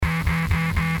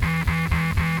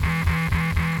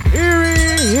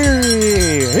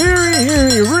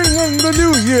ringing the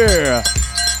new year.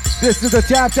 This is the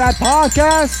Tap That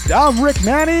Podcast. I'm Rick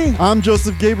Manny. I'm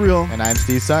Joseph Gabriel. And I'm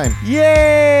Steve Syme.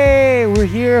 Yay! We're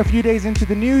here a few days into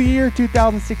the new year,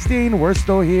 2016. We're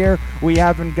still here. We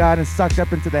haven't gotten sucked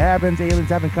up into the heavens. Aliens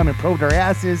haven't come and probed our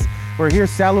asses. We're here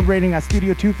celebrating at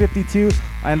Studio 252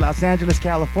 in Los Angeles,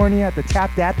 California at the Tap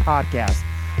That Podcast.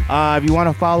 If you want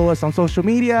to follow us on social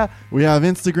media, we have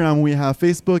Instagram, we have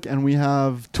Facebook, and we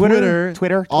have Twitter.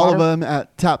 All of them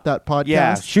at Tap That Podcast.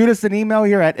 Yeah, shoot us an email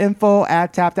here at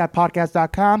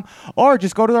info@tapthatpodcast.com or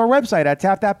just go to our website at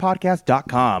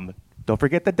tapthatpodcast.com. Don't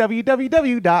forget the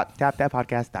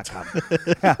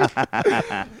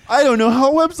www.tapthatpodcast.com. I don't know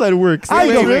how a website works.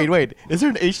 Wait. Is there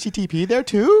an HTTP there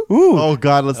too? Ooh. Oh,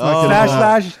 God, let's not get into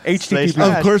that.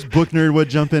 /HTTP. Of course, Book Nerd would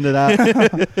jump into that.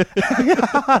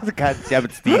 God damn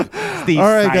it, Steve. All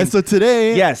right, guys. So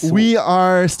today, yes, we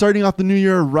are starting off the new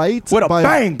year right. What a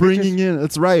bang, bringing in.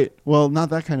 That's right. Well,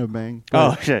 not that kind of bang.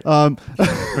 Oh shit. We're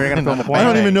gonna film a I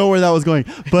don't even know where that was going,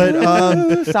 but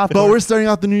we're starting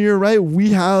off the new year right. We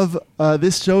have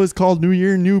this show is called New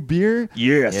Year, New Beer.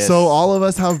 Yes. So all of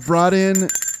us have brought in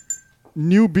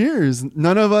new beers.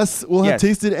 None of us will have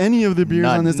tasted any of the beers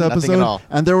on this episode, at all.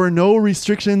 And there were no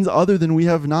restrictions other than we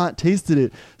have not tasted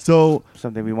it. So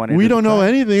something we wanted. We don't know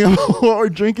anything about what we're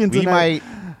drinking tonight. We might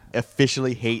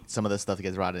officially hate some of the stuff that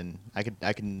gets brought in.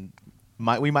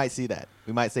 We might see that.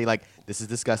 We might say like this is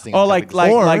disgusting. Oh, like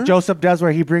Joseph does,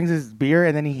 where he brings his beer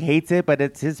and then he hates it, but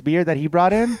it's his beer that he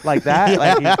brought in, like that.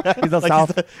 He's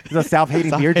a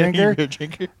self-hating beer drinker.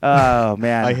 Oh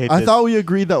man, I thought we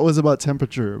agreed that was about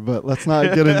temperature, but let's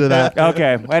not get into that.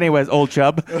 Okay. Anyways, old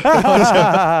chub.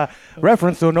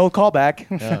 Reference to an old callback.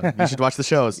 You should watch the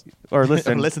shows or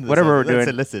listen. Listen to whatever we're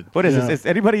doing. Listen. What is this? Is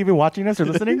anybody even watching us or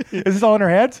listening? Is this all in our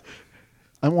heads?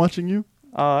 I'm watching you.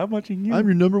 I'm watching you. I'm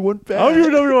your number one fan. I'm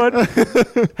your number one.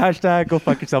 Hashtag go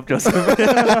fuck yourself, Joseph.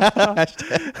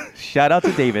 Shout out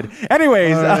to David.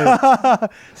 Anyways, right.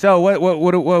 So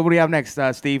what do we have next,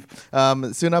 Steve?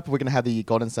 Soon up, we're going to have the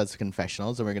Golden Suds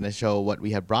Confessionals, and we're going to show what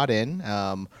we have brought in,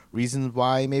 reasons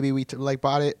why maybe we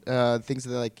brought it, things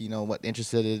that what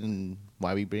interested in and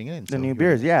why we bring it in. The new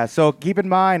beers, yeah. So keep in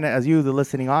mind, as you, the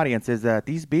listening audience, is that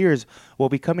these beers will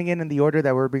be coming in the order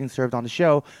that we're being served on the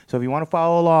show. So if you want to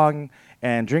follow along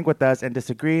and drink with us and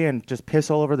disagree and just piss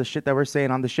all over the shit that we're saying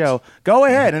on the show, go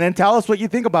ahead and then tell us what you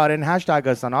think about it and hashtag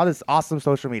us on all this awesome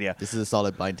social media. This is a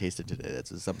solid blind taster today.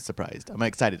 I'm surprised. I'm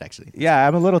excited, actually. Yeah,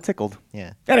 I'm a little tickled.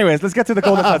 Yeah. Anyways, let's get to the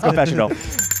Golden Suds Confessional.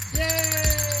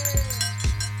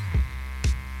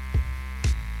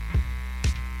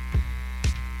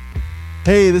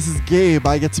 Hey, this is Gabe.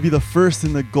 I get to be the first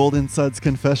in the Golden Suds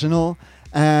Confessional.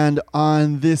 And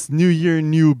on this New Year,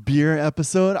 New Beer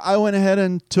episode, I went ahead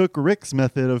and took Rick's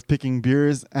method of picking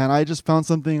beers, and I just found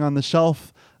something on the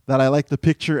shelf that I like the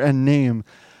picture and name.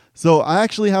 So I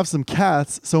actually have some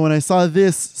cats. So when I saw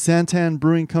this Santan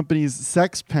Brewing Company's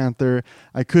Sex Panther,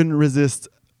 I couldn't resist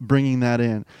bringing that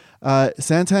in.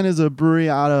 Santan is a brewery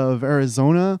out of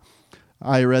Arizona.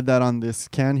 I read that on this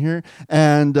can here.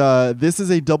 And this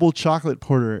is a double chocolate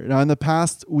porter. Now, in the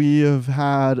past, we have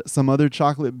had some other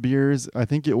chocolate beers. I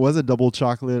think it was a double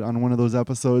chocolate on one of those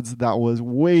episodes that was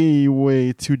way,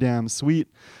 way too damn sweet.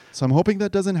 So I'm hoping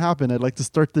that doesn't happen. I'd like to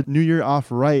start the new year off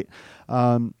right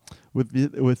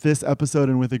with this episode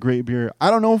and with a great beer. I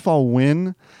don't know if I'll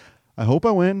win. I hope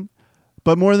I win.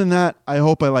 But more than that, I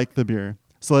hope I like the beer.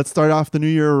 So let's start off the new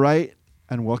year right.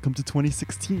 And welcome to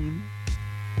 2016.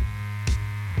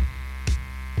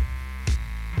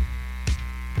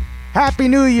 Happy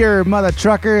New Year, mother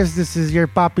truckers. This is your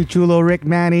Papi Chulo, Rick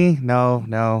Manny.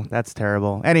 No, that's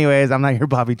terrible. Anyways, I'm not your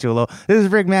Papi Chulo. This is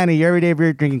Rick Manny, your everyday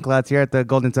beer drinking klutz here at the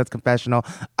Golden Suds Confessional.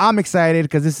 I'm excited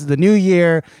because this is the new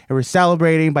year and we're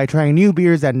celebrating by trying new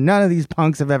beers that none of these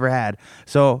punks have ever had.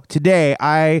 So today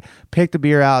I picked a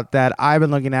beer out that I've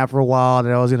been looking at for a while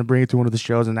and I was going to bring it to one of the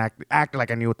shows and act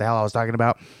like I knew what the hell I was talking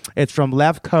about. It's from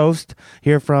Left Coast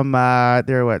here from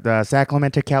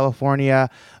Sacramento, California.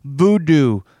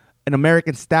 Voodoo. An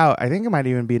American stout. I think it might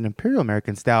even be an Imperial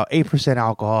American stout. 8%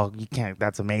 alcohol. You can't.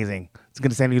 That's amazing. It's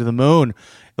going to send you to the moon.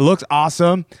 It looks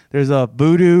awesome. There's a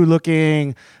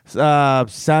voodoo-looking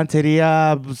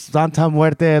Santeria, Santa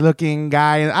Muerte-looking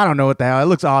guy. I don't know what the hell. It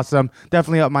looks awesome.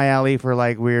 Definitely up my alley for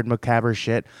like weird macabre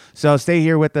shit. So stay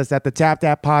here with us at the Tap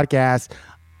That Podcast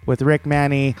with Rick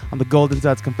Manny on the Golden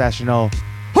Suds Confessional.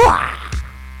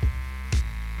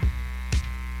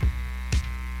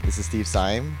 This is Steve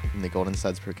Syme from the Golden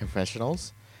Suds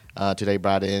Confessionals. Today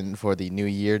brought in for the New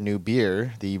Year, New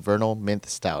Beer, the Vernal Mint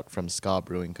Stout from Ska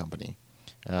Brewing Company.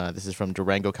 This is from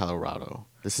Durango, Colorado.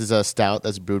 This is a stout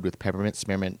that's brewed with peppermint,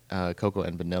 spearmint, cocoa,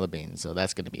 and vanilla beans. So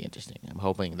that's going to be interesting. I'm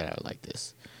hoping that I like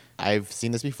this. I've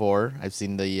seen this before. I've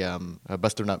seen the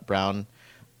butternut brown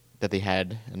that they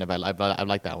had, and I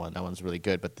like that one. That one's really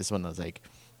good. But this one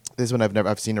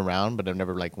I've seen around, but I've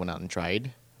never like went out and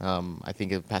tried. I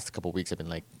think in the past couple of weeks I've been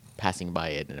like passing by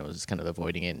it, and I was just kind of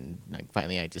avoiding it. And like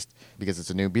finally, I just, because it's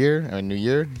a new beer or a new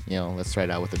year, let's try it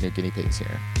out with the new guinea pigs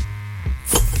here.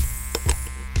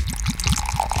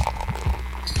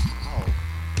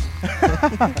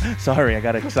 Sorry, I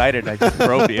got excited. I just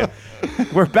broke you.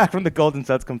 We're back from the Golden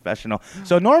Suds confessional.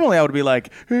 So normally I would be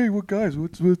like, "Hey, guys?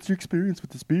 What's your experience with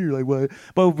this beer? Like what?"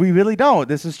 But we really don't.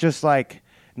 This is just like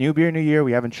new beer, new year.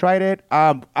 We haven't tried it.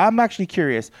 I'm actually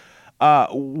curious.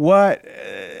 What?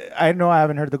 I know I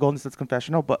haven't heard the Golden Suds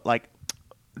confessional, but like,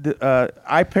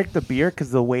 I picked the beer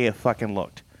because the way it fucking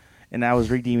looked, and I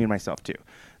was redeeming myself too.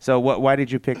 So why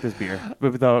did you pick this beer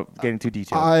without getting too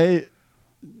detailed?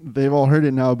 They've all heard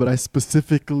it now, but I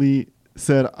specifically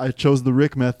said I chose the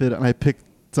Rick method, and I picked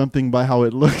something by how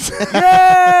it looks.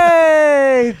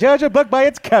 Yay! Judge a book by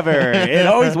its cover. It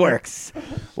always works.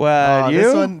 Well,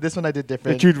 you? This one I did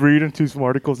different. Did you read into some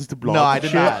articles just to blog? No, I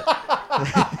did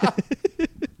not.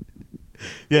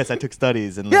 Yes, I took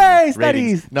studies and Yay,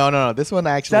 ratings. studies! No. This one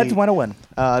actually. That's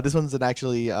 101. This one's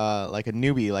actually like a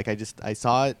newbie. Like I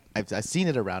saw it. I've seen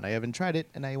it around. I haven't tried it,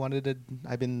 and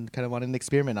I've been kind of wanting to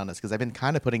experiment on this because I've been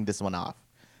kind of putting this one off.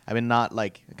 I've been not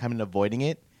like kind of avoiding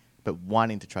it, but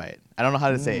wanting to try it. I don't know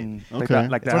how to say it. Okay.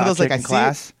 Like It's one of those like I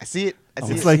class. see it.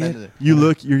 It's like you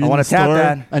look, you're in wanna the tap store,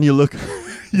 that. and you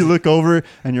look over,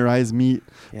 and your eyes meet,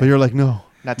 but you're like, no,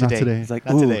 Not today. It's like,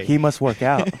 Not ooh, today. he must work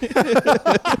out.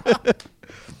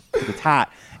 It's hot.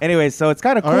 Anyways, so it's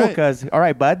kind of All cool right. because, all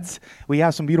right, buds, we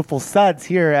have some beautiful suds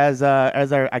here as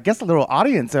our, I guess, a little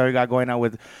audience that we got going on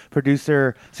with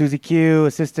producer Susie Q,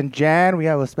 assistant Jan. We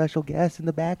have a special guest in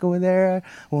the back over there.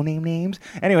 We'll name names.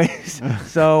 Anyways,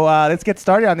 so let's get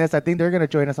started on this. I think they're going to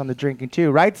join us on the drinking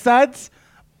too. Right, suds?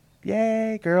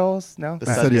 Yay, girls. No? The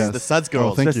I Suds, said yes. the Suds Oh,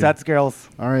 girls. thank The you. suds girls.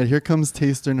 All right, here comes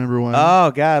taster number one.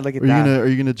 Oh, God, look at that. Are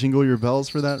you gonna jingle your bells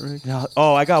for that, Rick? No.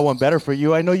 Oh, I got one better for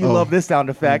you. I know you Oh. love this sound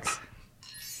effects.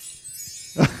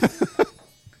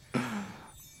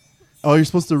 Oh, you're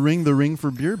supposed to ring the ring for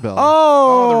beer bell.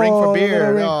 Oh, the ring for beer.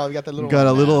 little ring. Oh, we got the little. You got a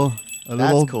one. little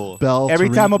That's cool. bell. to Every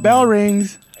ring time a for bell beer.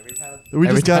 rings, We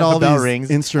Every just got time all the bell these rings,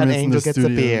 instruments an in angel the gets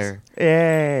studios. a beer.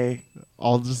 yay.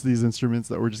 All just these instruments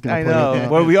that we're just gonna I play. know. with.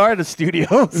 Well, we are in the studio.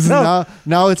 So.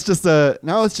 now it's just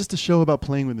a show about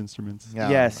playing with instruments. Yeah.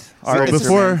 Yes. So Our it's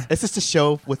before- instruments. It's just a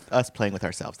show with us playing with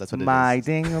ourselves. That's what it is. My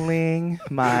ding-a-ling,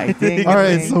 my ding-a-ling. All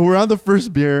right, so we're on the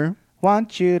first beer.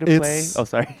 Want you to play. It's- Oh,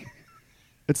 sorry.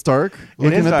 It's dark.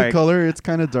 Looking is at dark. the color, it's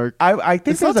kind of dark. I think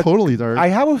It's not there's totally dark. I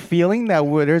have a feeling that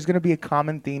there's going to be a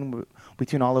common theme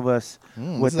between all of us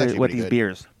this with is actually with pretty these good.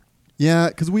 beers. Yeah,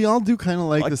 because we all do kind of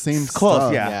like Like, the same it's close,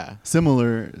 stuff. yeah.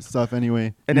 Similar stuff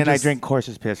anyway. And We then I just- drink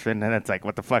Course's piss, and then it's like,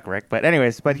 what the fuck, Rick? But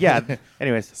yeah.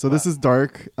 Anyways. So this is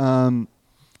dark.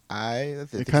 I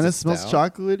think It it's kind a of smells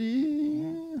stout.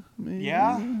 chocolatey. Maybe.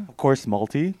 Yeah. Of course,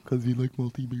 malty. Because we like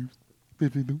multi beers.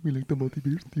 If you know, we like the multi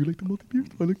beers. Do you like the multi beers?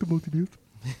 I like the multi beers.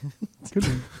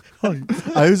 Hello. Hi.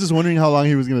 I was just wondering how long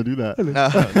he was gonna do that. No,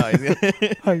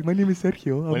 he's Hi, my name is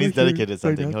Sergio. when he's dedicated to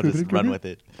something, he'll just run with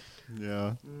it.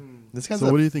 Yeah. This has So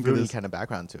a what do you think of fruity this? kind of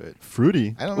background to it.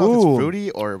 Fruity. I don't know if Ooh. it's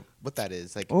fruity or what that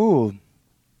is. Like, Ooh.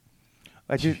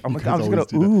 I'm You just guys gonna always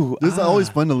do that. ooh. This is always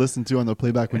fun to listen to on the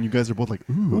playback when you guys are both like,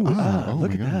 ooh, oh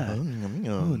look my at God. that. mm,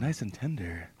 Ooh, nice and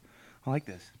tender. I like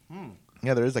this.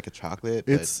 yeah, there is like a chocolate.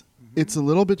 But It's a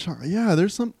little bit yeah,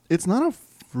 there's some it's not a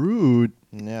fruit,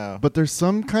 yeah, but there's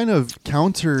some kind of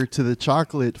counter to the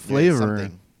chocolate There is flavor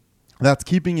something. that's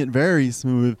keeping it very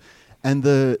smooth. And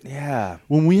Yeah.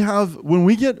 when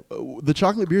we get the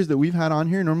chocolate beers that we've had on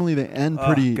here, normally they end Oh,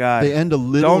 pretty God. they end a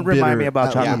little Don't remind bitter me about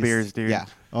at chocolate least. beers, dude. Yeah.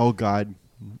 Oh God.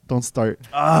 Don't start.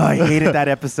 Oh, I hated that I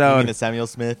mean, episode. the Samuel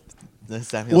Smith. The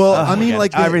Samuel Well, Smith I mean, again.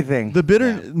 like everything. The bitter.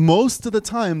 Yeah. Most of the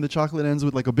time, the chocolate ends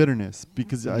with like a bitterness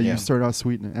because Yeah. you start out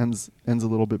sweet and it ends a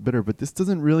little bit bitter. But this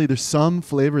doesn't really. There's some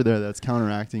flavor there that's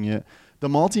counteracting it. The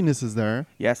maltiness is there.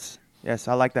 Yes. Yes,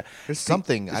 I like that. There's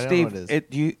something. I don't know Steve, what it is.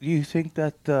 do you think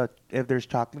that if there's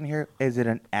chocolate in here, is it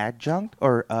an adjunct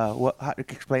or what?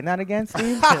 Explain that again,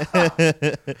 Steve.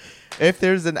 If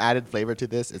there's an added flavor to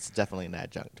this, it's definitely an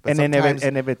adjunct. But and then sometimes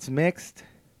if it's mixed,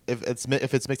 if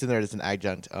it's mixed in there, it's an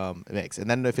adjunct mix. And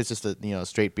then if it's just a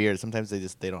straight beer, sometimes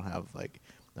they don't have like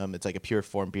it's like a pure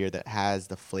form beer that has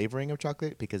the flavoring of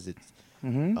chocolate because it's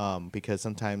because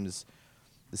sometimes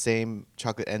the same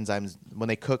chocolate enzymes when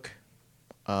they cook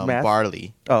Math?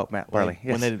 barley. Oh, Matt barley.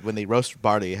 Like, Yes. when they roast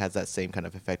barley, it has that same kind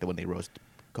of effect that when they roast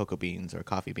cocoa beans or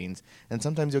coffee beans. And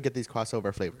sometimes you'll get these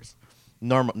crossover flavors.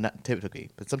 Normal, not typically,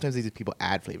 but sometimes these people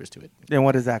add flavors to it. And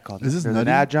what is that called? Is this There's an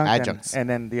nutty? adjunct. Adjuncts. And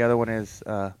then the other one is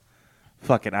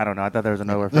fucking. I don't know. I thought there was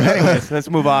another word for it. Anyways, let's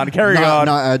move on. Carry on.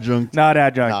 Not adjunct. Not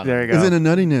adjunct. No, no. There you go. Is it a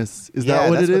nuttiness? Is Yeah, that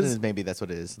what that's it is? Maybe that's what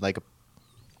it is. Like,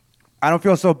 I don't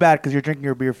feel so bad because you're drinking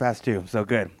your beer fast too. So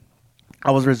good.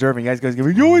 I was reserving. You guys give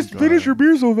me. You always finish your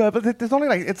beer so fast, but there's only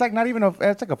like it's like not even a.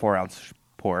 It's like a 4 ounce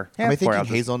pour. am I 4 thinking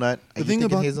ounces. hazelnut? Are you thing thinking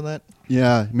about- hazelnut?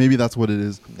 Yeah, maybe that's what it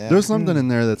is. Yeah. There's something in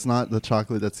there that's not the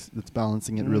chocolate that's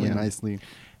balancing it really Yeah. nicely.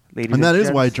 Ladies And that is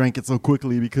why I gents, drank it so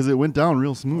quickly because it went down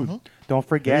real smooth. Don't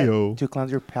forget Heyo. to cleanse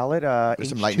your palate. There's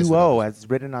some lightness with H2O that. as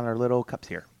written on our little cups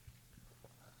here.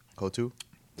 Kotu?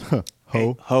 Ho.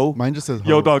 Hey, ho. Mine just says ho.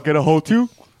 Yo, dog, get a hoe too.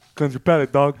 Cleanse your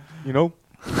palate, dog. You know,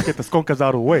 get the skunkas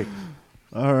out of the way.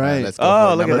 All right. let's go Oh,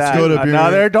 for look number at Let's that. go to beer.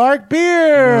 Another dark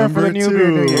beer for the Number new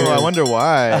beer. New 2. Year. Oh, I wonder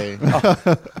why.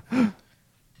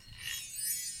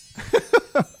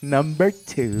 Number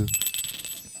 2.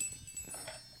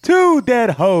 2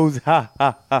 dead hoes. Ha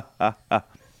ha ha ha ha.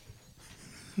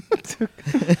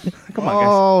 Come on, guys.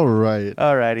 All right.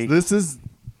 Alrighty. This is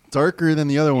darker than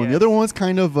the other one. The Yes. other one was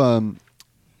kind of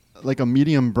like a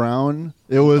medium brown.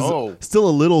 It was Oh. still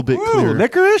a little bit Ooh, clear.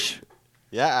 licorice?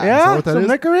 Yeah. Yeah, what that some is?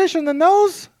 licorice in the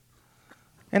nose.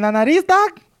 And the nariz,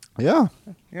 dog. Yeah.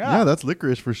 Yeah. Yeah, that's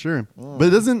licorice for sure. But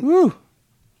it doesn't. Woo.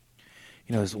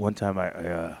 You know, this one time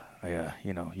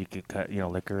you know, you could cut,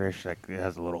 licorice, like it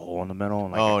has a little hole in the middle.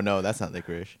 And like Oh, no, that's not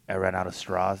licorice. I ran out of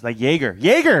straws. Like Jaeger.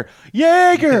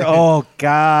 Oh,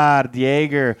 God.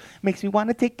 Jaeger. Makes me want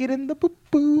to take it in the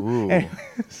boo-boo. Ooh.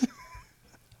 Anyways.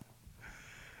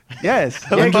 Yes.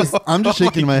 I'm just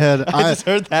shaking my head. I just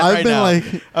heard that I've right been now. like,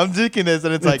 I'm drinking this,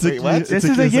 and it's like, took wait, you- what? it This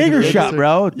took is you a a second Jaeger to shot, answer.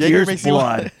 bro. Jaeger Deer's makes you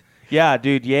blood. want- Yeah,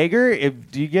 dude. Jaeger,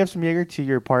 if do you give some Jaeger to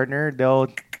your partner, they'll,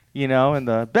 in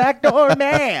the backdoor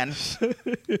man.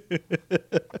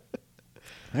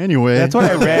 anyway. That's what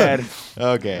I read.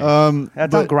 Okay.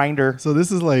 That's but- on Grinder. So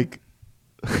this is like,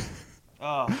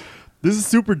 Oh, this is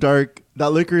super dark.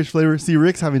 That licorice flavor. See,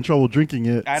 Rick's having trouble drinking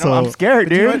it. I know. so I'm scared,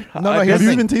 But you dude. know what? No, no, here's Have the you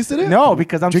thing. even tasted it? No,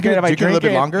 because I'm Drinking- scared if I drinking a drink little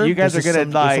bit it, longer, you guys are there's just gonna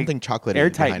there's like something chocolatey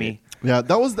airtight behind me. Yeah,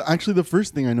 that was actually the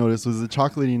first thing I noticed was the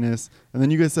chocolatiness, and then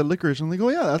you guys said licorice. I'm like, oh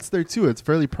yeah, that's there too. It's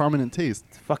fairly prominent taste.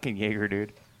 It's fucking Jaeger,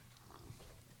 dude.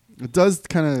 It does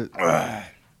kind of.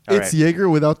 All It's right. Jaeger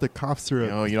without the cough syrup.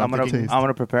 You know, I'm gonna taste.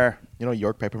 prepare.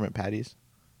 York peppermint patties?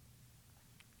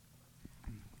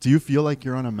 Do you feel like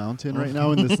you're on a mountain right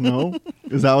now in the snow?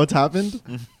 Is that what's happened?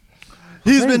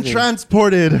 He's been Crazy.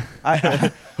 transported.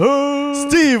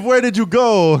 Steve, where did you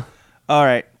go? All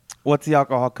right. What's the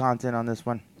alcohol content on this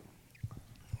one?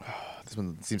 This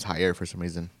one seems higher for some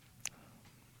reason.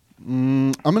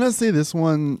 I'm gonna say this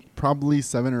one probably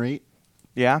 7 or 8.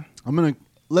 Yeah,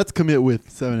 Let's commit with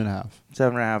 7.5.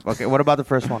 7.5. Okay. What about the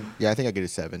first one? Do Yeah, I think I get a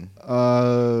 7.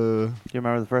 you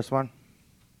remember the first one?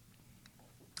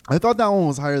 I thought that one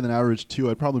was higher than average too.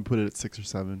 I'd probably put it at 6 or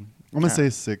 7. I'm gonna say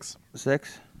 6.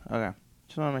 6. Okay.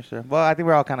 Just want to make sure. Well, I think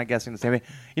we're all kind of guessing the same thing.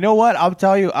 You know what? I'll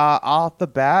tell you off the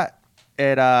bat.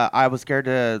 I was scared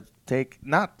to take.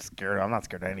 Not scared. I'm not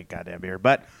scared of any goddamn beer.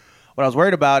 But what I was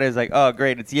worried about is like, oh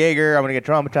great, it's Jaeger. I'm gonna get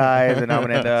traumatized, and I'm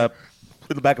gonna end up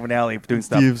in the back of an alley doing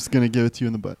stuff. Steve's gonna give it to you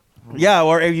in the butt. Yeah,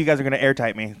 or if you guys are gonna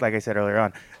airtight me, like I said earlier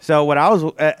on. So when I was,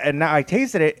 and now I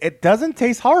tasted it, it doesn't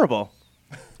taste horrible.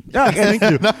 No, Thank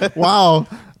you. Wow.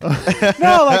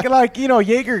 no, like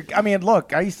Jaeger. I mean,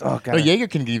 look, I used. Oh god. No, Jaeger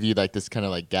can give you like this kind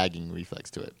of like gagging reflex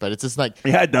to it, but it's just like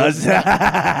Yeah, it does.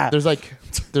 there's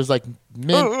like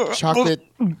mint, chocolate,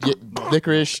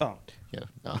 licorice. Oh. Yeah,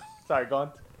 no. Sorry, go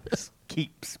on. Just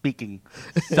keep speaking.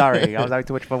 Sorry, I was having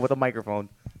too much fun with a microphone.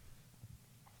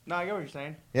 No, I get what you're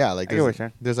saying. Yeah, like I get what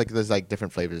you're there's like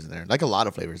different flavors in there, like a lot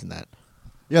of flavors in that.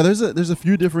 Yeah, there's a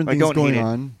few different I things don't going hate it.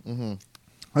 on. Mm-hmm.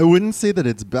 I wouldn't say that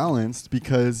it's balanced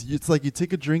because it's like you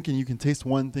take a drink and you can taste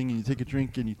one thing, and you take a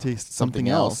drink and you taste something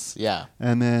else. Yeah.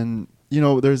 And then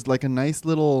there's like a nice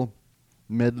little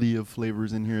medley of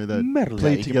flavors in here that Medley.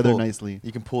 play Yeah, you can together pull- nicely.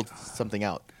 You can pull something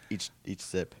out each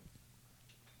sip.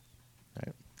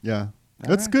 Right. Yeah,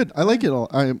 that's right. good. I like it all.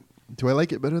 Do I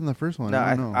like it better than the first one? No,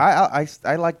 I don't know.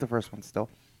 I like the first one still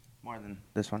more than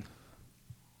this one.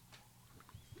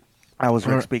 I was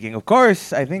Rick Alright. speaking. Of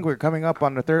course, I think we're coming up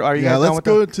on the third. Are you yeah, guys done let's with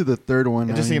go the- to the third one.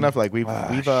 Interesting I mean, enough, like we've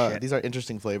shit. these are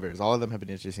interesting flavors. All of them have been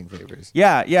interesting flavors.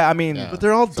 Yeah. I mean, Yeah. but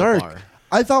they're all So dark. far.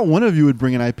 I thought one of you would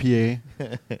bring an IPA,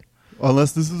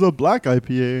 unless this is a black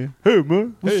IPA. hey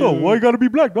man, what's up? Why you gotta be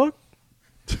black, dog?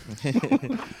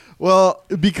 Well,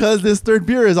 because this third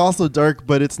beer is also dark,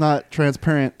 but it's not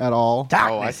transparent at all.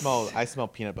 Oh, I smell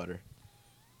peanut butter.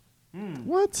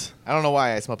 What? I don't know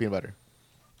why I smell peanut butter.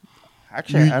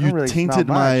 Actually, I don't you really tainted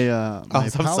smell my much. my I'm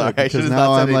sorry. palate I because should've now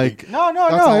not said I'm like, anything. No,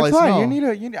 That's all it's I fine.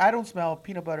 smell. You need. I don't smell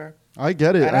peanut butter, I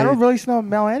get it. and I don't really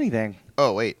smell anything.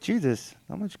 Oh wait. Jesus,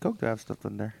 how much Coke do I have stuff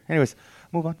in there? Anyways,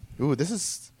 move on. Ooh, this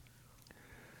is.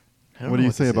 I don't What know do you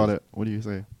this say about is. it? What do you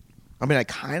say? I mean, I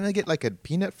kind of get like a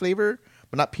peanut flavor,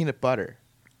 but not peanut butter.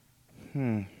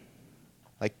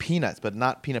 Like peanuts, but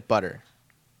not peanut butter.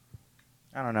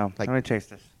 I don't know. Like- Let me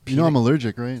taste this. You know I'm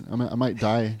allergic, right? I might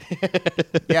die.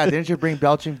 Yeah, didn't you bring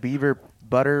Belching Beaver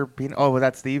butter peanut? Oh, was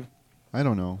that Steve? I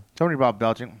don't know. Somebody brought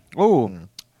Belching. Oh,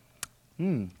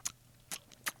 No,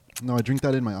 I drink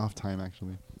that in my off time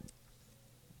actually.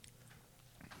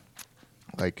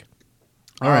 Like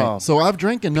All right. Oh. So I've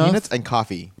drank enough. peanuts and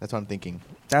coffee. That's what I'm thinking.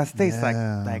 that tastes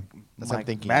Yeah. like That's what I'm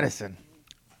thinking. medicine.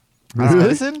 Really?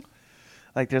 Medicine?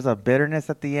 Like there's a bitterness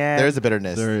at the end. There is a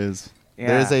bitterness. There is.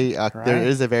 There is a right? there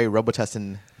is a very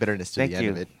Robitussin bitterness to Thank the end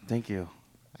you. of it. Thank you.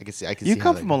 I can see. I can You see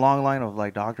come how from that- a long line of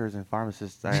like doctors and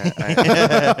pharmacists. No,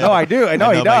 I do. I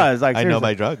know he my- does. Like I know seriously.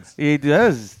 my drugs. He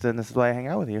does, and this is why I hang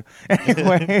out with you.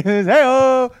 Anyways,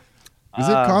 hey-oh. Is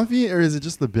it coffee or is it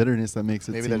just the bitterness that makes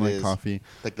it Maybe seem that like is. coffee?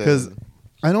 Like the- Because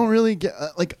I don't really get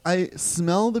like I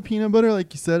smell the peanut butter,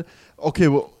 like you said. Okay,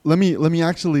 well let me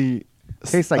actually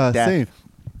Tastes like death. say.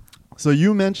 So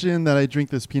you mentioned that I drink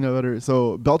this peanut butter.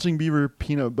 So Belching Beaver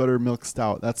peanut butter milk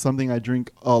stout. That's something I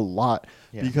drink a lot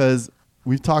Yeah. because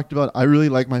we've talked about. I really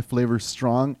like my flavor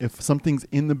strong. If something's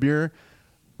in the beer,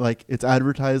 like it's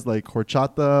advertised like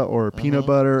horchata or peanut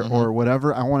butter or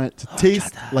whatever, I want it to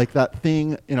taste like that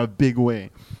thing in a big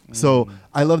way. So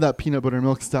I love that peanut butter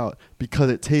milk stout because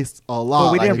it tastes a lot.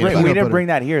 Well, we like didn't bring, peanut we didn't butter. bring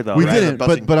that here though. We right? didn't,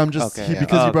 Belching- but I'm just Okay, yeah.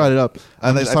 because Oh, you brought okay. it up. I'm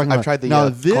I've- just talking I've about tried the, now.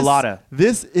 this- This Colada.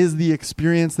 this is the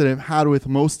experience that I've had with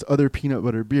most other peanut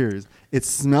butter beers. It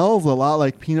smells a lot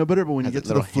like peanut butter, but when you Has a get to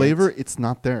the little hint. flavor, it's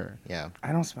not there. Yeah.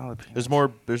 I don't smell the peanut.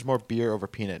 There's more beer over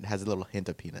peanut. It has a little hint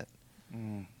of peanut. I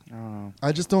don't know.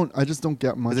 I just don't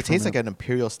get much. Because it tastes from like an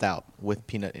imperial stout with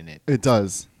peanut in it. It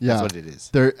does. Yeah, what it is.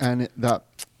 There and it's what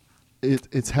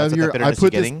that heavier. I bitterness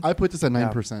put you're this. getting? I put this at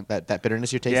 9%. That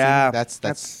bitterness you're tasting. Yeah, That's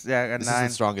yeah, a this 9.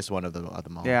 is the strongest one of them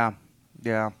all. Yeah,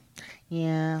 yeah,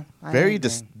 yeah. I Very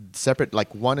agree. separate.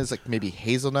 Like one is like maybe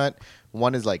hazelnut.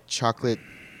 One is like chocolate.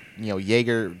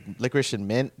 Jaeger, licorice and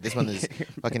mint. This one is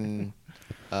fucking.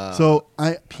 So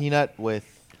I peanut with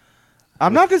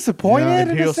I'm not disappointed in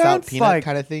a imperial stout sense. peanut Like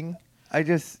kind of thing. I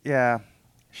just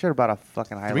should have brought a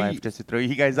fucking high Three- life just to throw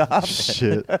you guys off.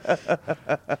 shit.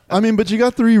 I mean, but you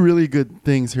got 3 really good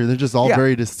things here. They're just all Yeah.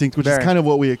 very distinct, which is Very. kind of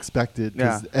what we expected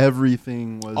because Yeah.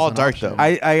 everything was All an dark, option. though.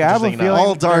 I have so a you know. feeling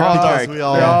All dark because we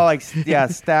all- They're all like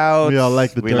stouts. We all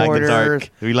like the We like the porters. dark.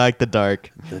 We like the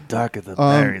dark. The darker the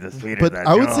berry, the sweeter. But the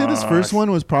I would say this juice. first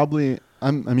one was probably.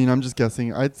 I'm just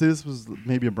guessing. I'd say this was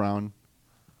maybe a brown.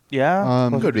 Yeah,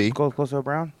 Um, Could be. close to a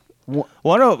brown. Wha-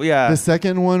 One of The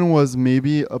second one was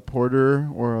maybe a porter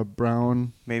or a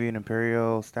brown. maybe an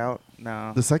imperial stout.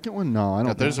 No. The second one, no, I don't. No,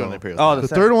 think there's so. one imperial. Oh, stout. The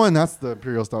the third one, that's the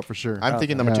imperial stout for sure. I'm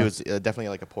thinking number Yeah. 2 is definitely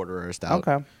like a porter or a stout.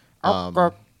 Okay.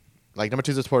 Like number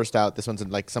 2 is a porter stout. This one's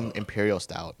like some imperial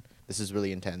stout. This is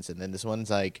really intense, and then this one's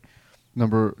like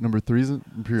Number 3 is an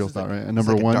imperial this is stout, like- right? And it's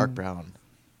number like a 1, dark brown.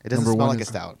 It doesn't Number smell one like a is-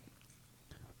 stout.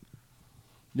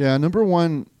 yeah, number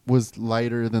 1 was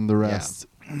lighter than the rest.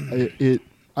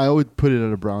 I would put it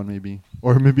at a brown maybe,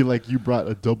 or maybe like you brought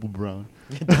a double brown.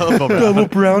 Double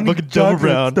brown. Look at double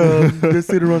brown.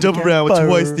 Double brown with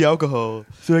twice the alcohol.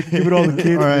 So I can give it all the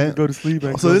kids All right. go to sleep.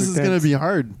 So this is gonna be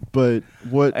hard, but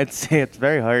what? I'd say it's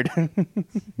very hard.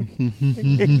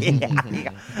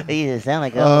 You sound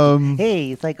like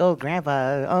hey, it's like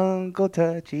Grandpa, Uncle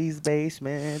Touchy's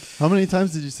basement. How many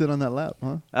times did you sit on that lap,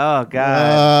 huh? Oh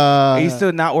God, I used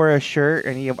to not wear a shirt,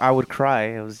 and I would cry.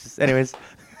 It was just, anyways.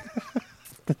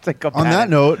 That's like a On that pattern.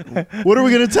 note, what are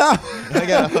we gonna tap?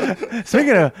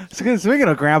 Speaking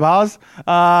of grandpas,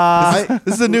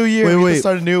 This is a new year. Wait, We wait. get to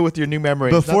start anew with your new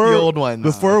memories, Before not the old ones.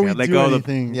 Before Okay, we let do go of the-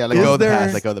 anything, yeah, let is go of the there-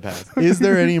 past. Let go of the past. Is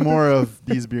there any more of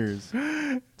these beers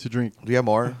to drink? Do you have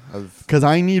more of? Because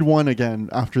I need one again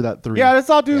after that 3. yeah, let's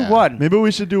all do Yeah. one. Maybe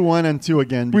we should do 1 and 2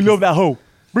 again. We love that hoe.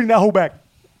 Bring that hoe back.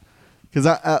 Because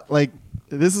I like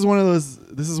this is one of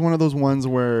those ones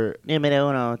where Numero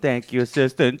uno. Thank you,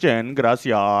 Assistant Jen.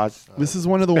 Gracias. this is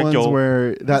one of the Thank ones you.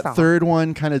 where that Stop. third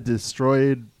one kind of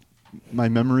destroyed my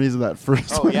memories of that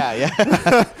first Oh one.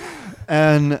 yeah.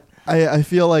 And I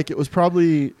feel like it was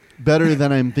probably better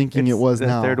than I'm thinking it was the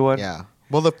now. third one. Yeah.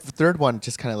 Well, the third one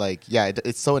just kind of like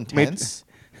it's so intense.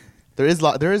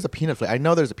 There is a peanut flavor. I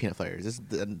know there's a peanut flavor. This is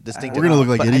distinct. We're gonna look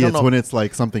like but I don't idiots know- when it's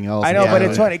like something else. I know, Yeah, but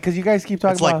it's yeah. funny because you guys keep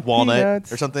talking It's about like walnut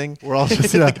peanuts. or something. We're all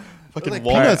just Fucking like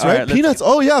walnut. peanuts, All right? right, let's Peanuts.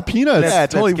 Oh yeah, peanuts. Yeah,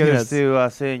 totally Let's give peanuts.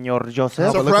 this to Senor Joseph.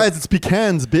 No, but look Surprise! It's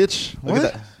pecans, bitch. Look What?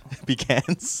 at that.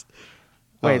 Pecans.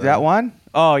 Wait, Oh, that one?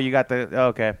 Oh, you got the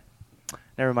okay.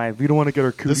 Never mind. We don't want to get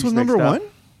our cookies This was number mixed up. one.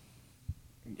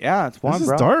 Yeah, it's one, This is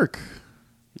bro. dark.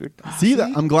 See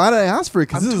that? I'm glad I asked for it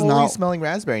because I'm this is totally not smelling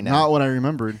raspberry now. not what I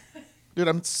remembered. Dude,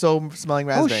 I'm so smelling Oh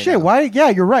raspberry. shit! now. Why? Yeah,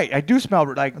 you're right. I do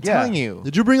smell like. I'm yeah. telling you.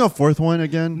 Did you bring a fourth one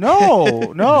again?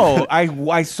 No, no.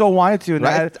 I so wanted to. And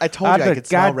Right? I told you I the could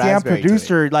smell goddamn raspberry to it.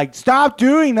 producer like stop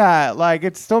doing that. Like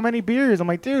it's so many beers. I'm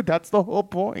like, dude, that's the whole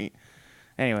point.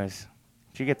 Anyways,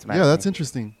 she gets mad. Yeah, at that's me.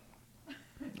 interesting.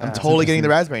 I'm totally getting the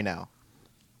raspberry now.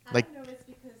 Like- I don't know, it's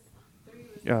because 3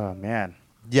 was Oh man.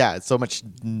 Yeah, it's so much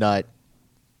nut.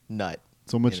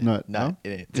 So much in it. nut. Nut no?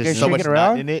 in it. You Just guys so shake much it nut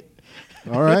around? in it.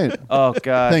 All right. Oh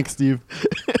god. Thanks, Steve.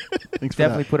 Thanks for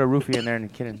Definitely that. put a roofie in there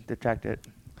and can detract it.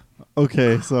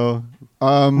 Okay, so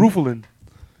Roofalin.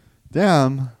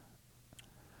 damn.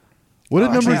 What did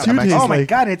Oh, number actually, two I'm taste actually- Oh my like?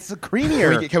 god, it's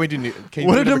creamier. Can we do new? Can you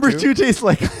What do did number two taste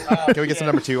like? Can we get some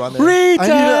number 2 on there?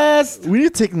 Retest. We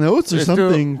need to take notes or Just do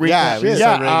something. retest. Yeah, we yeah. just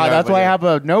start writing it That's out, why I but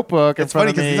have a notebook. in It's front funny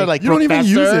of 'cause me. these are like You don't even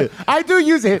use Professor. it. I do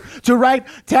use it to write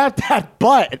tap that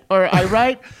butt, or I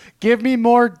write give me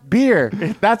more beer.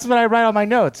 That's what I write on my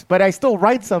notes. But I still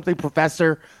write something,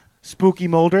 Professor Spooky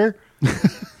Mulder.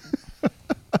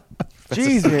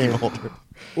 Jesus.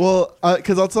 Well,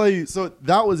 because I'll tell you, so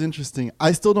that was interesting.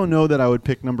 I still don't know that I would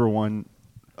pick number one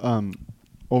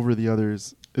over the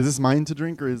others. Is this mine to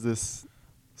drink or is this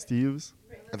Steve's?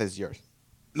 This is yours.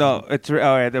 No, it's oh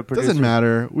yeah, the producer. Doesn't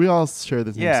matter. We all share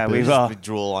the same Yeah, space. we've Just all- we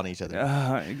drool on each other.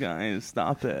 Guys,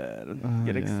 stop it.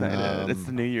 Get yeah. excited. It's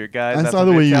the new year, guys. I That's saw what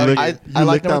the they way you tell licked, I you like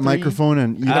licked that number 3. microphone,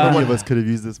 and either Uh, one of us could have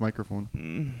used this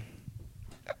microphone.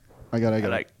 I got I it.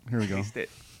 like Here we go. taste it.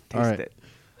 Taste All right. it.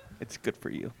 It's good for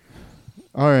you.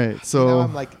 All right, Now so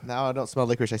I'm like, now I don't smell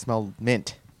licorice. I smell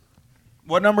mint.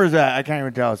 What number is that? I can't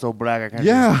even tell. It's so black. I can't.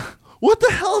 yeah, what the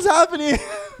hell's happening?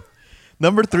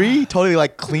 Number 3 totally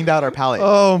like cleaned out our palate.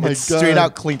 Oh my It straight God.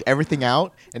 out cleaned everything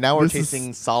out, and now we're This is-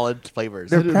 tasting solid flavors.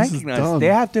 They're This is pranking us. dumb. They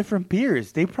have different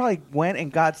beers. They probably went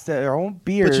and got their own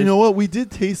beers. But you know what? We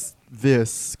did taste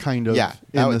this kind of yeah,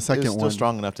 in the it was second still one.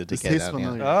 strong enough to This take it tastes out. Yeah.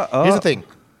 familiar. Here's the thing.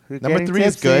 Who's Number getting 3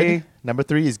 is tipsy? good. Number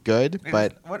 3 is good,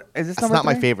 but What is this? it's number not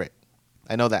my 3? favorite.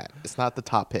 I know that. It's not the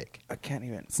top pick. I can't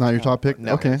even. It's not your top pick.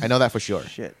 No, Okay, I know that for sure.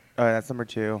 Shit. All right, that's number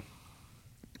 2.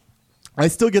 I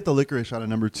still get the licorice out of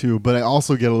number 2, but I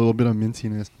also get a little bit of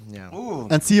mintiness. Yeah. Ooh.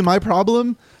 And see, my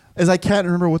problem is I can't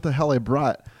remember what the hell I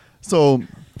brought. So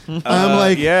I'm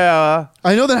like, yeah,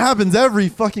 I know that happens every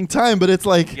fucking time, but it's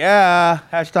like, yeah.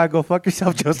 Hashtag go fuck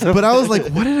yourself, Joseph. but I was like,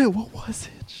 what was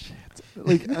it? Shit.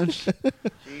 Like,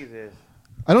 Jesus.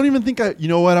 I don't even think I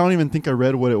don't even think I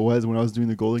read what it was when I was doing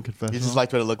the Golden Confessional. You just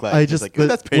liked what it looked like. I It's just like, "Ooh,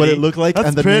 that's what pretty. it looked like That's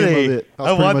and the pretty. name of it. That was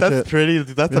I pretty want much that's it. pretty.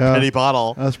 That's Yeah. a pretty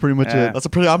bottle. That's pretty much Yeah. it. That's a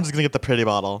pretty. I'm just gonna get the pretty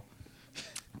bottle.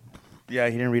 Yeah,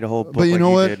 he didn't read a whole book. But you like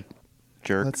know what? Did.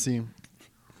 Jerk. Let's see.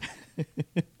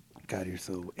 God, you're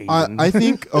so Asian. I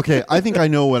think okay. I think I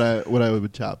know what I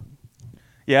would tap.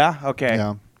 Yeah. Okay.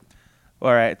 Yeah.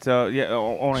 All right. So yeah.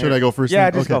 Only Should I go first? Yeah,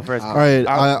 then? just Okay. go first. All right.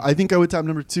 I'll- I think I would tap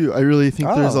number 2. I really think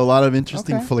there's a Oh, lot of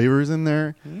interesting okay. flavors in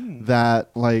there that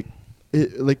like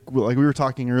we were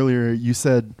talking earlier. You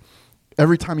said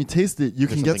every time you taste it, you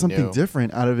There's can get something something new.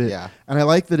 different out of it. Yeah. And I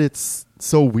like that it's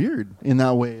so weird in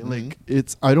that way. Like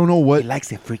it's I don't know what He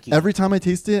likes it freaky. every time I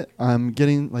taste it, I'm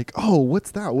getting like, oh, what's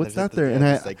that? What's that there? And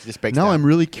Just, like, just breaks now down. I'm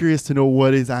really curious to know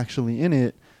what is actually in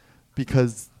it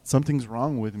because something's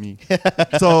wrong with me.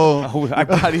 So Oh, I your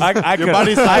could- body's I like, could-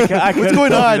 I what's could've going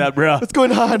told you on, that, bro? What's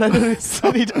going on?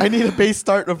 I need a base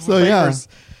start of So, yeah. flavors.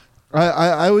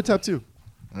 I would tap 2.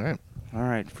 All right. All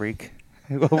right, freak.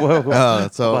 Whoa.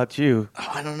 So How about you?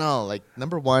 I don't know. Like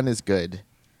number 1 is good.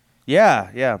 Yeah.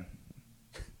 Yeah.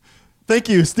 Thank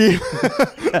you, Steve.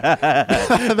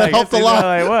 that I helped a guess lot.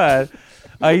 Like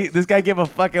what? This guy gave a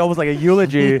fucking almost like a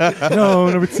eulogy. No,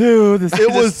 number 2. This It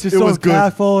was- just it so was good.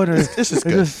 impactful. And This is it's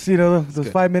good. just those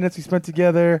good. 5 minutes we spent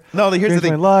together. No, here's the changed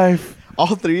thing. my life.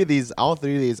 All three of these,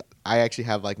 I actually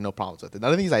have like no problems with it.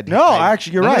 None of these I No,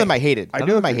 actually, you're none right. of them I hated. None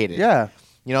of them I agree. hated. Yeah.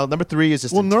 You know, number 3 is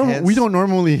just Well, intense. we don't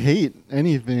normally hate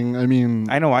anything. I mean,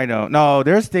 I know. No,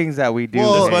 there's things that we do.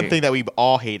 Well, There's hate. one thing that we've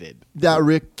all hated. that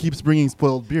Rick keeps bringing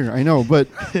spoiled beer. I know, but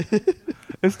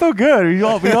It's still good.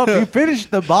 We finished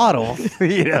the bottle.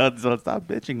 You know, so stop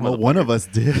bitching. well, one of us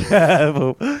did.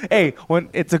 motherfucker. Hey, when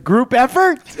it's a group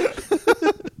effort,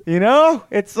 you know,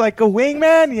 it's like a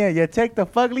wingman. Yeah, you take the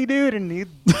fugly dude and you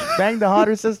bang the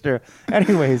hotter sister.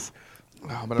 Anyways,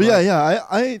 But yeah,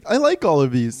 I like all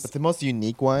of these. But the most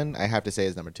unique one I have to say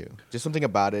is number 2. Just something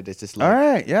about it. It's just like All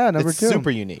right, yeah, number it's 2.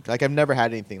 super unique. Like I've never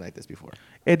had anything like this before.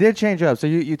 It did change up. So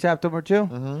you tapped number 2?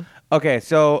 Mm-hmm. Okay,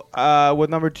 so with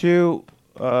number 2,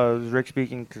 Rick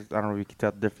speaking, because I don't know if you can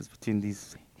tell the difference between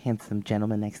these handsome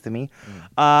gentlemen next to me.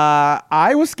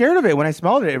 I was scared of it when I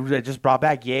smelled it. It just brought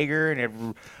back Jaeger,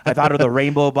 and I thought of the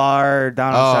Rainbow Bar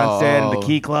down on Sunset and the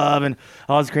Key Club and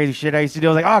all this crazy shit I used to do.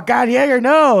 I was like, oh, God, Jaeger,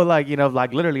 no. Like,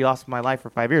 like literally lost my life for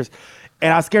 5 years.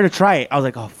 And I was scared to try it. I was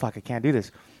like, oh, fuck, I can't do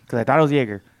this because I thought it was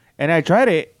Jaeger. And I tried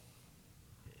it.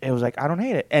 It was like, I don't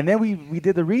hate it. And then we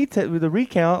did the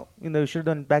recount, should have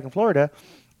done back in Florida.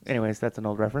 Anyways, that's an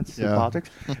old reference to politics.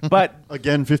 But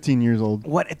Again, 15 years old.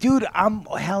 what, dude? I'm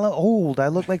hella old. I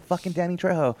look like fucking Danny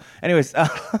Trejo. Anyways, all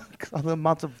the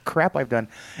amounts of crap I've done,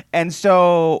 and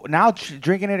so now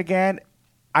drinking it again,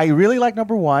 I really like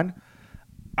number 1.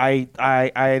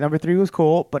 I number 3 was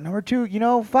cool, but number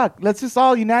 2, fuck. Let's just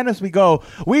all unanimously go.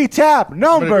 We tap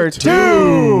number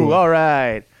 2. All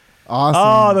right.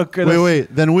 Awesome. Oh,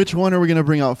 wait. Then which one are we gonna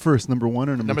bring out first? Number 1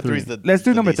 or number 3? 3 is the Let's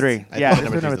do the number least. 3. I Yeah, think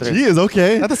let's do number 3. He is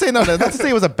okay. Not to say not to say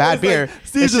it was a bad beer.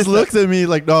 Steve It's just looks at me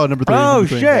like, no, number 3. Oh number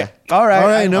 3. shit! All right. All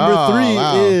right, number Oh, 3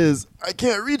 wow. is I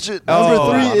can't reach it. Oh,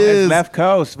 Number 3 wow. is Left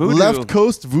Coast Voodoo. Left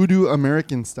Coast Voodoo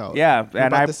American Stout. Yeah, and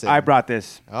brought this in? I brought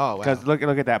this. Oh, wow. Because look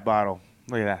at that bottle.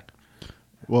 Look at that.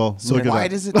 Well, look at Why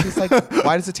that. does it taste like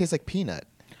Why does it taste like peanut?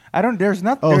 I don't. There's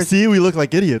nothing. Oh, see, we look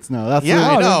like idiots now. That's Yeah, it. I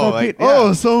there's know. no like, peanut.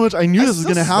 Oh, so much. I knew I this was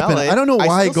still gonna happen. smell it. I don't know I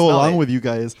why I still go smell along it. with you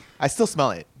guys. I still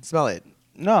smell it. Smell it.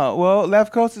 No, well,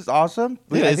 Left Coast is awesome.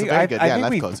 It I is think, very I, good. I Yeah, think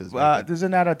Left we, Coast is very good.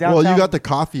 Isn't that a downtown? Well, you got the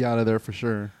coffee out of there for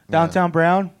sure. Downtown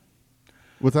Brown.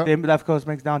 What's that? Left Coast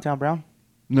makes Downtown Brown.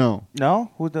 No.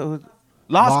 No, who? Lost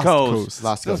Lost Coast. Coast.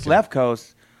 Lost Coast, It's yeah. Left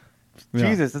Coast. Yeah.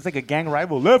 Jesus, that's like a gang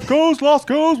rival. Left Coast, Lost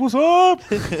Coast. What's up?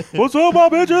 What's up, my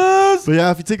bitches? But yeah,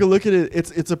 if you take a look at it,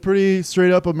 it's a pretty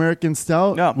straight up American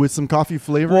stout Yeah. with some coffee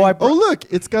flavor. Well, Oh, look,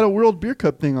 it's got a World Beer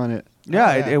Cup thing on it.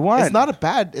 Yeah, it won. It's not a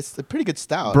bad. It's a pretty good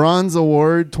stout. Bronze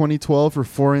Award 2012 for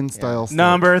foreign style stout.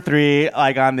 Number 3,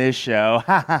 like on this show.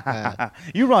 Yeah.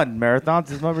 You run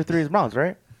marathons. It's number 3 is bronze,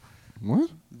 right? What?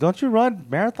 Don't you run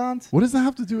marathons? What does that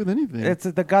have to do with anything? It's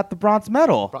they got the bronze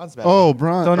medal. Bronze medal. Oh,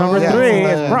 bronze. So number oh, yeah. 3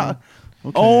 Yeah. is bronze.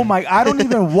 Okay. Oh my! I don't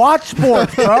even watch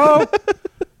sports, bro.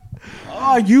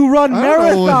 Oh, you run I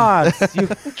don't know marathons,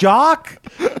 you jock.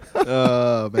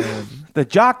 Oh man. The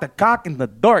jock, the cock, and the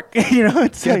dork.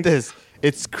 It's Get like, this.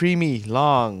 Its creamy,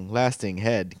 long-lasting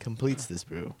head completes this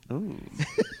brew. Ooh.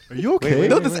 Are you okay?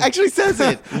 No, this actually says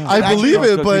it. I believe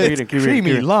it, Go but keep reading, keep reading, Creamy, keep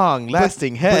reading.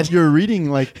 long-lasting head. but you're reading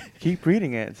like Keep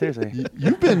reading it. Seriously.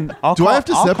 you've been. I'll do call- I have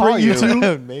to I'll call separate you you.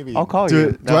 two? Maybe. I'll call Do,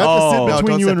 you. do I have to sit No, between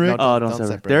don't you and sep- Rick? no. Oh, Don't don't separate.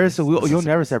 separate There's us. you'll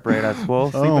never separate us.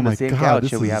 We'll sleep Oh on my the same God, couch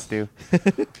this if we is- have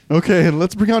to. Okay,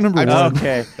 let's bring out number I one. know.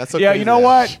 Okay. That's so yeah. crazy. You know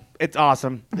what? It's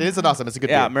awesome. It is an awesome. It's a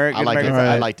good Yeah, beer. American. I like it. American-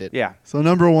 Alright. I liked it. Yeah. So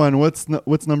number one, what's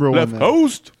number one? Left then?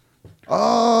 Coast.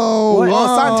 Oh, What? Oh,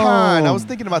 wow. Santan. I was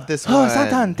thinking about this Oh, one.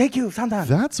 Santan. Thank you, Santan.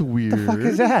 That's weird. What the fuck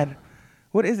is that?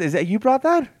 What is it? Is that you brought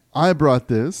that? I brought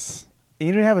this. You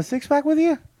didn't have a 6-pack with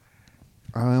you?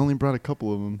 I only brought a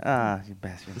couple of them. Ah, you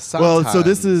bastard. Well, so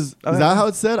this Santan. is Okay. that how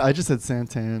it said? I just said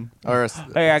Santan. Or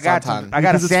Hey, I got Santan. I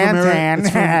got a Because it's from it's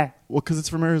from- Santan. well, because it's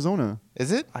from Arizona.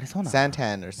 Is it? Arizona.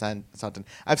 Santan or Santan.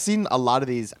 I've seen a lot of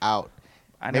these out.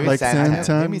 I Maybe never, Like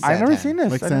Santan? Maybe I've never Santan. seen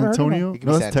this. Like I've San never heard of Antonio? It could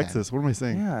No, be that's Santan. Texas. What am I it.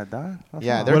 saying? Yeah, that's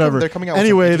Yeah, not- they're Whatever. they're coming out with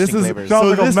Anyway, some this interesting is- flavors. Sounds So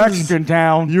like a this is- Mexican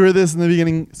town. You were this in the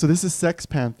beginning. So this is Sex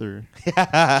Panther.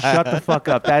 Shut the fuck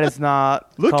up. That is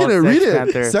not. Look called at it. Read Sex it.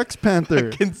 Panther. Sex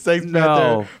Panther. Sex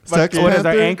No. Sex What is our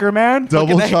Panther? anchor man?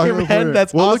 Double Fucking chocolate. Anchorman, flavor.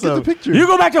 that's well, look awesome. at the picture. You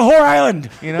go back to Whore Island.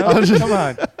 You know? I'm just- Come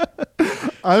on.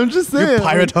 I'm just You saying.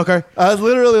 pirate hooker. I was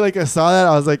literally like, I saw that.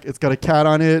 I was like, it's got a cat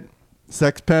on it.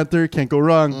 Sex Panther. Can't go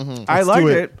wrong. Let's I do liked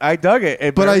it. I dug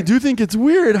it. But I do think it's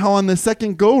weird how on the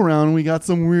second go round we got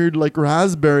some weird like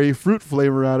raspberry fruit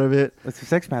flavor out of it, It's a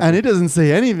Sex Panther. and it doesn't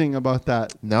say anything about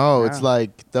that. No, it's Yeah.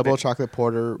 like double chocolate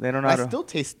porter. they don't know I how to-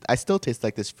 still taste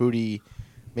like this fruity,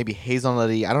 maybe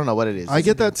hazelnutty. I don't know what it is. I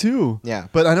get that too. Yeah.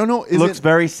 but I don't know. Is looks it,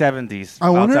 very 70s. I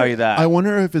wonder, I'll tell you that. I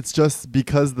wonder if it's just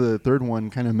because the third one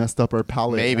kind of messed up our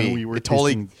palate. Maybe and we were it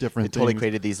totally tasting different. It totally things.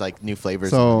 created these like new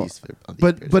flavors. So, on these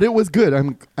beers. but it was good.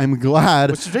 I'm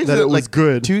glad Which is strange that it was like,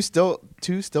 good. Two still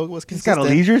was He's consistent. got a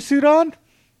leisure suit on?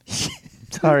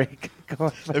 Sorry. Go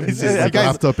on. Let me see. It's You like guys-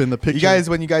 wrapped up in the picture. You guys,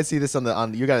 when you guys see this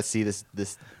on you gotta see this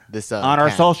On our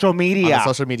can. social media. on the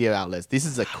social media outlets. This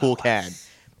is a cool can.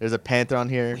 There's a panther on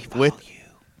here with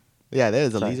yeah. There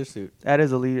is a Sorry. leisure suit. That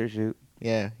is a leisure suit.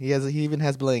 Yeah, he even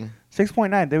has bling.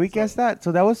 6.9. Did we guess that?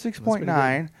 So that was pretty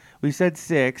 6.9. We said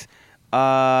 6.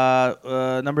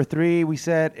 Number 3, we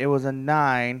said it was a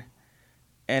 9,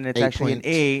 and it's actually an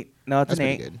 8. No, it's That's an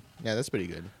pretty 8. good. Yeah, that's pretty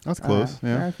good. That's close. All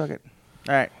Yeah. right, fuck it.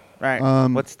 All right.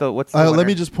 What's the Let winner?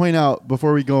 me just point out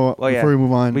before we go Oh, yeah. before we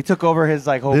move on. We took over his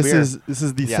like whole This beer.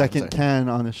 is the Yeah, second sorry. can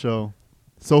on the show.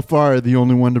 So far, the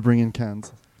only one to bring in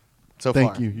cans. So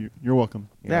Thank far. you. You're welcome.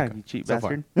 yeah, okay. you cheap So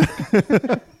far.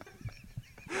 bastard.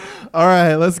 All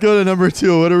right, let's go to number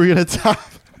 2. What are we gonna tap?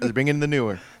 Let's bring in the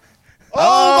newer.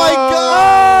 Oh my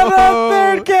Oh, the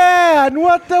third can.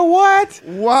 What the what?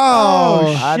 Wow. Oh,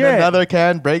 And shit. another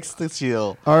can breaks the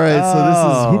seal. All right, so this is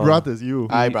Oh. who brought this? You.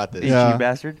 I brought this. You Yeah. cheap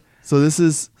bastard. So this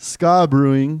is Ska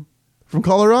Brewing from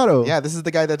Colorado. Yeah, this is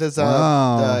the guy that does.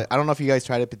 Wow. I don't know if you guys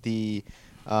tried it, but the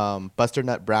Buster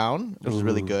Nut Brown, which is a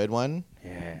really Ooh. good one.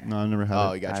 Yeah. No, I've never had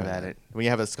Oh, it. you gotta I've try had that. it. When you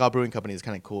have a Ska Brewing Company, it's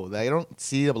kind of cool. I don't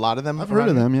see a lot of them. I've heard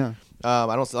of around them. here. Yeah.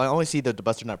 I only see the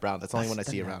Buster Nut Brown. That's the only one I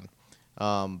see Buster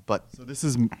around. But So this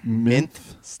is mint mint.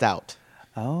 stout,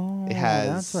 Oh, It has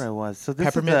that's what it was. So this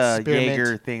peppermint, is the spearmint,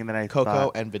 Jaeger thing that I cocoa,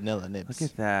 thought. and vanilla nibs. Look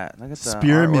at that. Look at the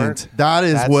Spearmint. artwork. That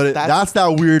is That's- what. That's that's-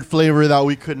 that weird flavor that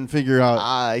we couldn't figure out.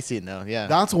 Ah, I see it now. Yeah.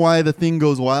 That's why the thing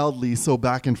goes wildly so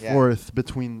back and Yeah. forth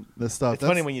between the stuff. It's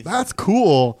funny when you- That's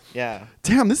cool. yeah.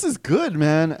 Damn, this is good,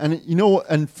 man. And you know,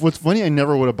 and what's funny, I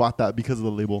never would have bought that because of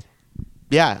the label.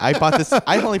 Yeah, I bought this.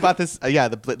 I only bought this. Yeah,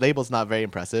 the label's not very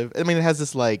impressive. I mean, it has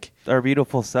this like. Our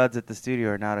beautiful suds at the studio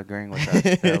are not agreeing with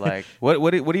us. They're like, which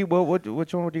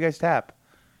one would you guys tap?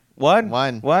 One.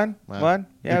 One. The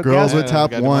Yeah, okay. girls Yeah, would tap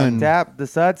we got one. Tap the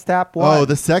suds. Tap one. Oh,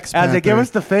 the Sex As they give Panther. us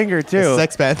the finger too. The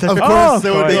Sex Panther. Of Oh, course,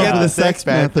 they would be yeah. into the Sex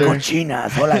Panther.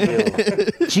 Cochinas, hola, veo.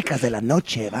 Chicas de la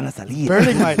noche van a salir.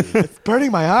 it's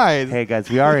burning my eyes. Hey guys,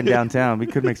 we are in downtown. We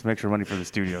could make some extra money for the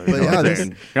studio. But yeah, this- You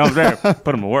know what I'm saying? Put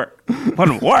them to work. Put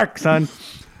them to work, son.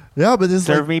 Yeah, but this is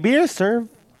Serve like, me beer. Serve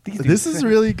these. this dudes. is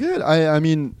really good. I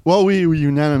mean, well, we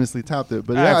unanimously tapped it,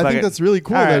 but All yeah, right, I fuck think it. that's really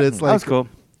cool All that right, it's that like was cool.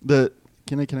 the.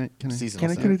 Can I? Seasonal Can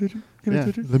I stuff. touch it? Can I Yeah,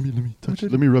 touch it? let me touch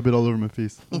it. Let me rub it all over my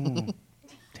face.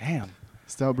 Damn.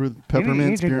 Stout brew, you peppermint,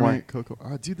 need to drink spearmint, cocoa.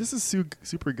 Oh, dude, this is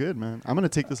super good, man. I'm gonna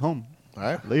take this home All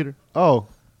right. later. Oh,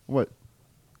 what?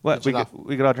 What? Finish it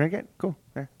We could all drink it. Cool.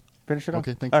 There. Finish it off.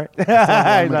 Okay, thanks. All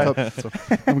right. On my cup, so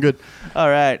I'm good. All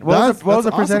right. What was That's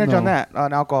the percentage awesome, on though. that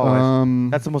on alcohol? Um,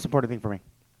 That's the most important thing for me.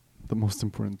 the most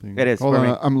important thing. It is Hold for on,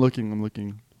 me. I'm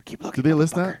looking. Keep looking. Did they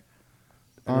list that?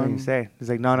 What do you say? It's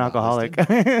like non-alcoholic.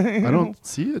 I don't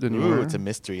see it anymore. Ooh, it's a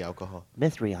mystery alcohol.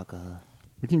 mystery alcohol.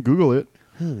 We can Google it.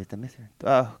 Ooh, it's a mystery.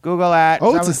 Google that.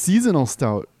 Oh, it's a seasonal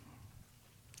stout.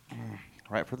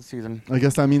 right for the season. I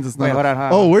guess that means it's not. Wait, hold on,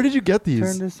 hold Oh, on. where did you get Turn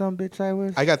these? this some bitch I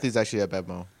was. I got these actually at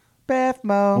Bevmo.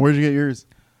 Bethmo. Where did you get yours?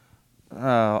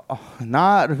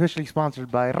 Not officially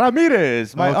sponsored by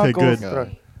Ramirez, my Okay, uncle's.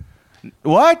 good.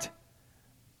 What?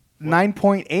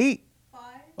 9.8.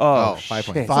 Oh, 5.8.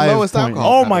 shit. It's the lowest 5.8.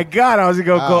 alcohol. Oh my God! I was gonna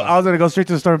go. Wow. I was gonna go straight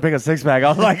to the store and pick a 6-pack. I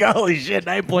was like, "Holy shit!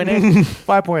 9.8,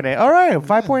 5.8. All right,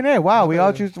 5.8. Wow, we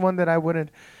all choose one that I wouldn't.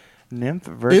 Nymph,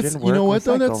 virgin. It's you know what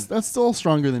though? Recycle. That's still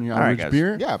stronger than your All right, average guys.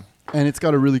 beer. Yeah. And it's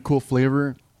got a really cool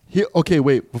flavor. Here, okay,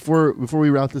 wait. Before we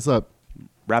wrap this up,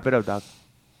 Wrap it up, dog.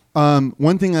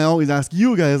 one thing I always ask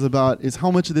you guys about is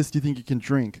how much of this do you think you can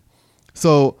drink?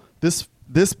 So this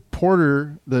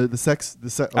porter, I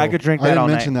could drink I that didn't all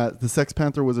mention night. that the Sex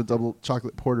Panther was a double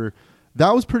chocolate porter.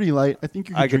 That was pretty light. I think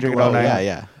you could I could drink drink a it all lot of night.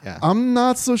 that. Yeah. I'm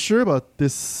not so sure about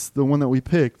this, the one that we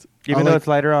picked. Even I though like- it's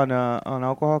lighter on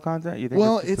alcohol content, you think?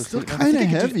 Well, just it's the still sweetness? kind of I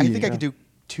heavy. think I could do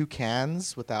 2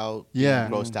 cans without Yeah.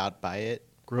 being grossed out by it.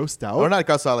 grossed out. Or not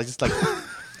grossed out, like just like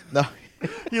no.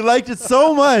 You liked it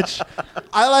so much.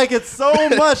 I like it so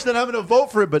much that I'm gonna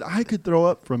vote for it, but I could throw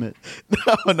up from it.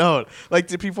 No. Like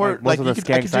before, Like most of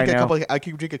the I could skanks I drink a know. couple. I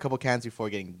could drink a couple cans before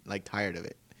getting like tired of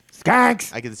it.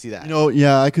 Skanks. I could see that. You know,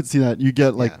 yeah, I could see that. You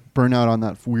get like Yeah. burnout on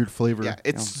that weird flavor. Yeah,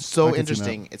 it's I so could see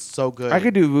interesting. It's so good. I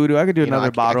could do voodoo. I could do You know, another I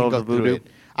bottle can of go the through voodoo.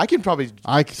 it. I can probably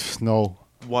no.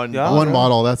 one. Yeah. bottle. One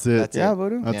bottle. That's it. That's Yeah, it.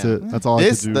 voodoo. That's Yeah. it. That's all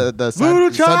This I could do. the Voodoo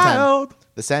Santan, child.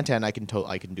 the Santan I can do.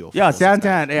 A Yeah, full 6-pack.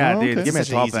 Santan. Yeah, Oh, dude. okay. Give me a Such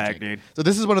an 12 easy pack, drink. dude. So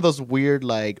this is one of those weird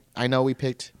like I know we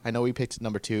picked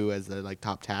number 2 as the like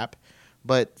top tap,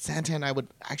 but Santan I would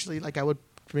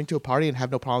bring to a party and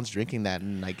have no problems drinking that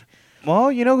and like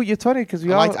Well, you know, it's funny because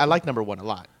we all I like number 1 a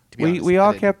lot. To be honest. we I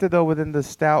all didn't- kept it though within the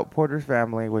stout porter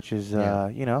family, which is Yeah.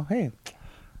 you know, hey,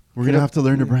 We're gonna have to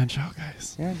learn to branch out,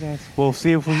 guys. yeah, guys, we'll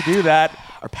see if we do that.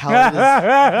 our palate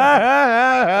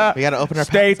is, we got to open our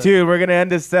Stay palates up. tuned. We're gonna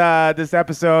end this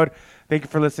episode. Thank you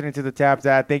for listening to the Tap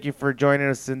That. Thank you for joining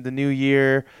us in the new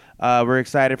year. We're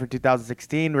excited for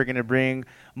 2016. We're gonna bring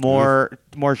more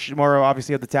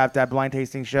obviously of the Tap That blind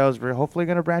tasting shows. We're hopefully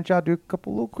gonna branch out, do a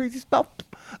couple little crazy stuff,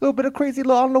 a little bit of crazy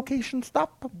little on location stuff.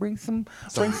 Bring some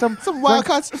wild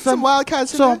cards. Some wild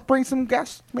cards. So bring some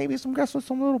guests, maybe some guests with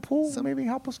some little pool. Maybe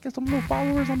help us get some little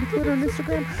followers on the Twitter and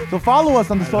Instagram. So follow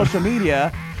us on the social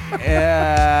media.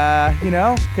 Because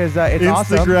it's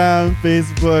awesome. Instagram,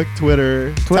 Facebook,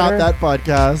 Twitter. Tap That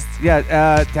Podcast. Yeah,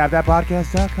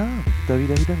 tapthatpodcast.com.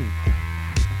 www.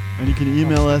 And you can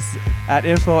email us. At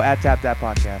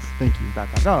info@tapthatpodcast. Thank you.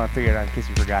 No, I figured out in case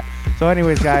you forgot. So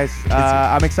anyways, guys,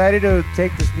 I'm excited to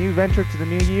take this new venture to the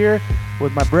new year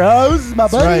with my bros, my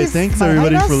That's right. buddies. Thanks my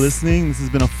everybody highness. for listening. This has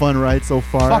been a fun ride so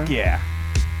far. Fuck yeah.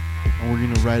 And we're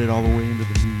going to ride it all the way into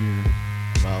the new year.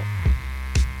 Well,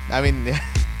 I mean,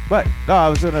 But, no, I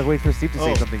was going to wait for Steve to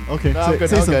say something. Okay, No, I'm good,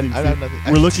 say I'm good. something. I have Steve.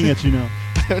 nothing. We're looking at you now.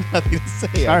 I have nothing to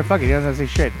say. All right, fuck it. He doesn't have to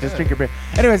say shit. Just drink your beer.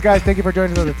 Anyways, guys, thank you for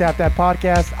joining us on the Tap That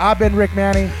Podcast. I've been Rick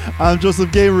Manny. I'm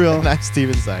Joseph Gabriel. And I'm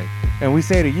Steven Stein. And we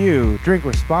say to you, drink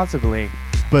responsibly.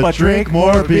 But drink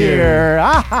more beer.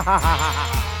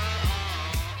 beer.